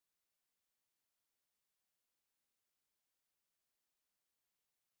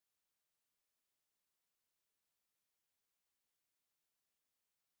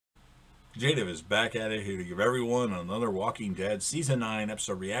Jada is back at it here to give everyone another Walking Dead Season 9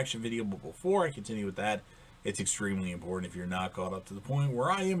 episode reaction video. But before I continue with that, it's extremely important, if you're not caught up to the point where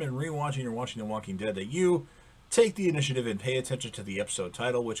I am in rewatching or watching The Walking Dead, that you take the initiative and pay attention to the episode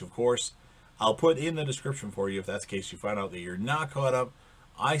title, which of course I'll put in the description for you. If that's the case, you find out that you're not caught up,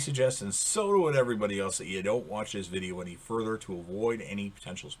 I suggest, and so do everybody else, that you don't watch this video any further to avoid any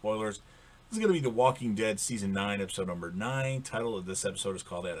potential spoilers. This is going to be The Walking Dead Season 9, Episode number 9. Title of this episode is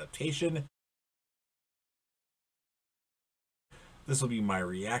called Adaptation. This will be my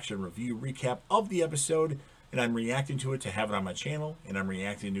reaction review recap of the episode, and I'm reacting to it to have it on my channel, and I'm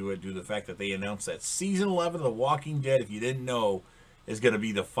reacting to it due to the fact that they announced that Season 11 of The Walking Dead, if you didn't know, is going to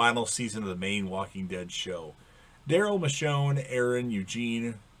be the final season of the main Walking Dead show. Daryl, Michonne, Aaron,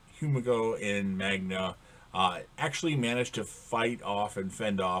 Eugene, Hugo, and Magna actually managed to fight off and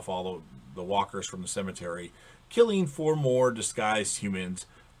fend off all the walkers from the cemetery, killing 4 more disguised humans,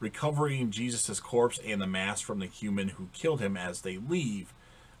 recovering Jesus' corpse and the mask from the human who killed him as they leave.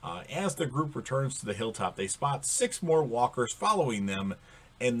 As the group returns to the hilltop, they spot 6 more walkers following them,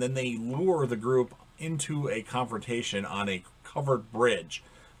 and then they lure the group into a confrontation on a covered bridge.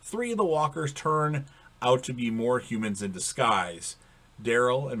 3 of the walkers turn out to be more humans in disguise.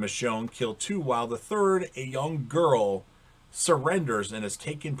 Daryl and Michonne kill 2, while the third, a young girl, surrenders and is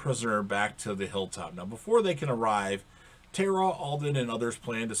taken prisoner back to the hilltop. Now, before they can arrive, Tara, Alden, and others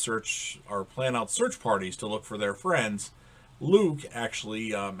plan out search parties to look for their friends. Luke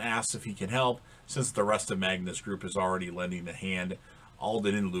actually asks if he can help, since the rest of Magna's group is already lending a hand.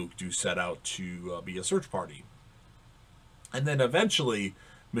 Alden and Luke do set out to be a search party. And then eventually,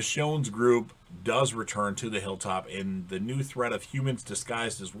 Michonne's group does return to the hilltop, and the new threat of humans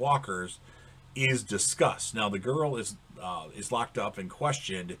disguised as walkers is discussed. Now, the girl is locked up and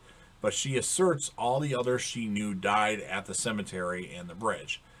questioned, but she asserts all the others she knew died at the cemetery and the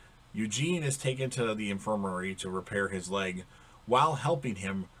bridge. Eugene is taken to the infirmary to repair his leg. While helping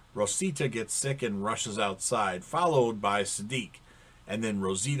him, Rosita gets sick and rushes outside, followed by Sadiq. And then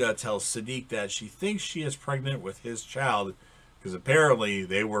Rosita tells Sadiq that she thinks she is pregnant with his child, because apparently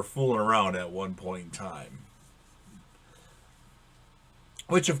they were fooling around at one point in time.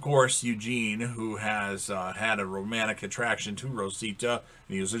 Which, of course, Eugene, who has had a romantic attraction to Rosita,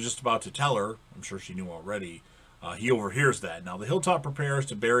 and he was just about to tell her, I'm sure she knew already, he overhears that. Now, the hilltop prepares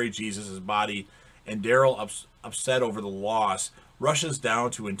to bury Jesus' body, and Daryl, upset over the loss, rushes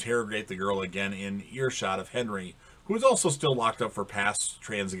down to interrogate the girl again in earshot of Henry, who is also still locked up for past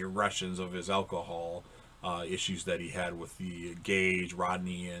transgressions of his alcohol issues that he had with the Gage,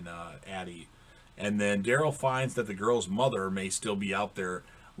 Rodney, and Addie. And then Daryl finds that the girl's mother may still be out there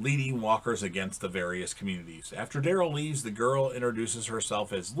leading walkers against the various communities. After Daryl leaves, the girl introduces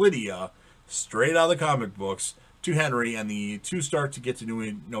herself as Lydia, straight out of the comic books, to Henry, and the two start to get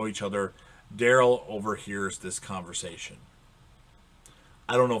to know each other. Daryl overhears this conversation.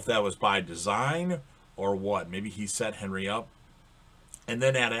 I don't know if that was by design or what. Maybe he set Henry up. And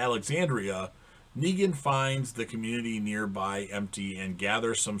then at Alexandria, Negan finds the community nearby empty and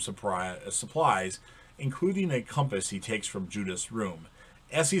gathers some supplies, including a compass he takes from Judith's room.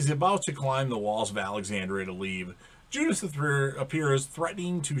 As he's about to climb the walls of Alexandria to leave, Judith appears,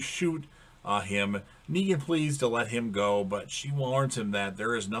 threatening to shoot him. Negan pleads to let him go, but she warns him that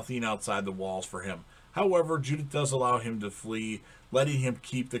there is nothing outside the walls for him. However, Judith does allow him to flee, letting him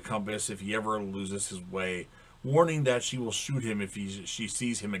keep the compass if he ever loses his way, warning that she will shoot him if she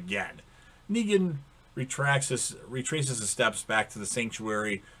sees him again. Negan retraces his steps back to the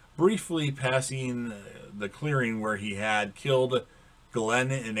sanctuary, briefly passing the clearing where he had killed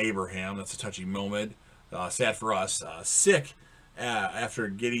Glenn and Abraham. That's a touching moment. Sad for us. Sick after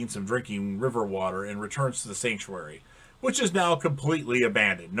getting some drinking river water, and returns to the sanctuary, which is now completely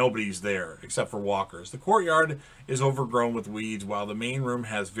abandoned. Nobody's there except for walkers. The courtyard is overgrown with weeds, while the main room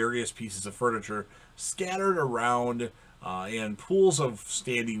has various pieces of furniture scattered around and pools of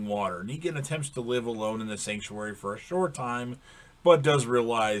standing water. Negan attempts to live alone in the sanctuary for a short time, but does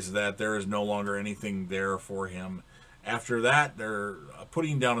realize that there is no longer anything there for him. After that, they're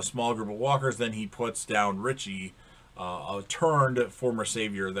putting down a small group of walkers. Then he puts down Richie, a turned former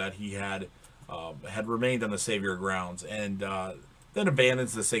savior that he had remained on the savior grounds, and then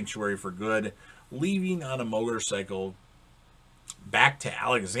abandons the sanctuary for good, leaving on a motorcycle back to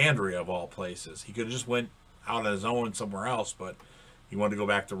Alexandria, of all places. He could have just went out on his own somewhere else, but he wanted to go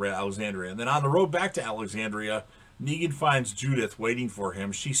back to Alexandria. And then on the road back to Alexandria, Negan finds Judith waiting for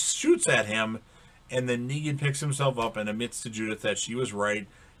him. She shoots at him, and then Negan picks himself up and admits to Judith that she was right,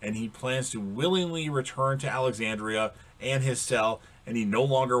 and he plans to willingly return to Alexandria and his cell, and he no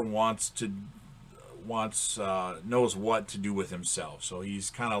longer wants knows what to do with himself. So he's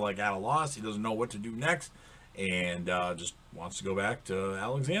kind of like at a loss. He doesn't know what to do next, and just wants to go back to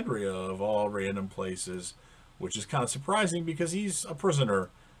Alexandria of all random places, which is kind of surprising because he's a prisoner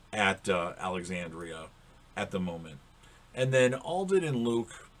at Alexandria at the moment. And then Alden and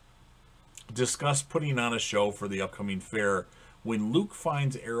Luke discuss putting on a show for the upcoming fair when Luke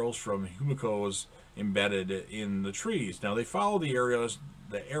finds arrows from Humiko's embedded in the trees. Now they follow the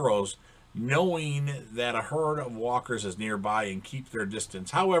arrows, knowing that a herd of walkers is nearby and keep their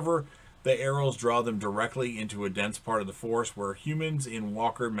distance. However, the arrows draw them directly into a dense part of the forest where humans in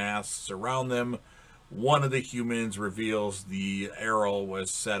walker masks surround them. One of the humans reveals the arrow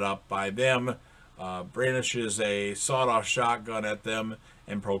was set up by them, brandishes a sawed-off shotgun at them,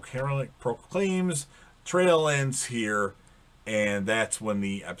 and proclaims trail ends here, and that's when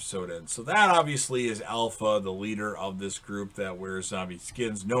the episode ends. So that obviously is Alpha, the leader of this group that wears zombie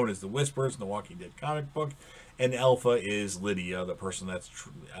skins, known as the Whispers in the Walking Dead comic book. And Alpha is Lydia, the person that's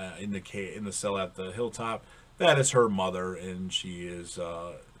in the cell at the hilltop. That is her mother, and she is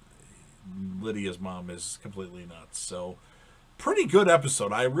Lydia's mom is completely nuts. So pretty good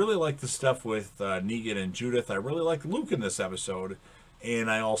episode. I really like the stuff with Negan and Judith. I really liked Luke in this episode, and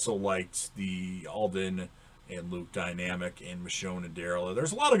I also liked the Alden and Luke dynamic, and Michonne and Daryl.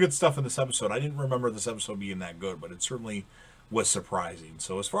 There's a lot of good stuff in this episode. I didn't remember this episode being that good, but it certainly was surprising.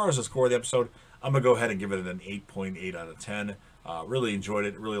 So as far as the score of the episode, I'm going to go ahead and give it an 8.8 out of 10. Really enjoyed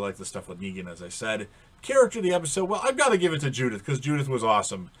it. Really liked the stuff with Negan, as I said. Character of the episode, well, I've got to give it to Judith, because Judith was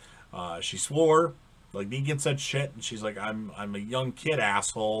awesome. She swore, like Negan said shit, and she's like, I'm a young kid,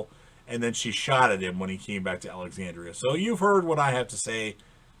 asshole. And then she shot at him when he came back to Alexandria. So you've heard what I have to say.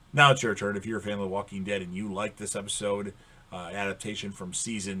 Now it's your turn. If you're a fan of The Walking Dead and you like this episode, adaptation from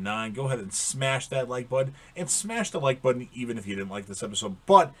season 9, go ahead and smash that like button, and smash the like button even if you didn't like this episode.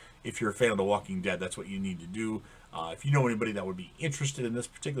 But if you're a fan of The Walking Dead, that's what you need to do. If you know anybody that would be interested in this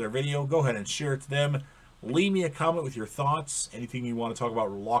particular video, go ahead and share it to them. Leave me a comment with your thoughts, anything you want to talk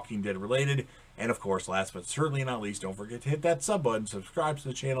about Walking Dead related. And of course, last but certainly not least, don't forget to hit that sub button, subscribe to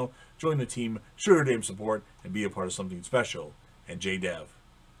the channel, join the team, show your damn support, and be a part of something special. And JDev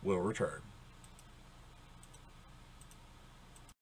will return.